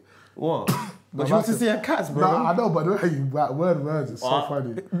 it's funny. What? But she wants to see her cats, bro. No, I know, but the way you words, it's so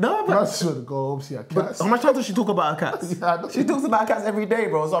funny. No, but... I just want to go home see her cats. How much time does she talk about her cats? Yeah, she talks about her cats every day,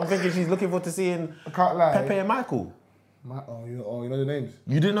 bro, so I'm thinking she's looking forward to seeing Pepe and Michael. You know the names?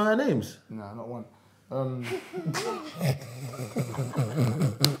 You didn't know their names? Nah, not one.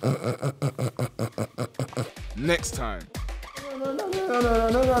 Next time. No.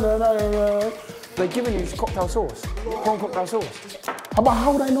 They're giving you cocktail sauce. Prawn cocktail sauce.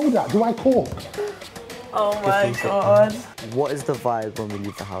 How would I know that? Do I talk? Oh my god. What is the vibe when we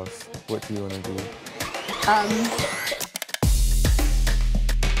leave the house? What do you want to do?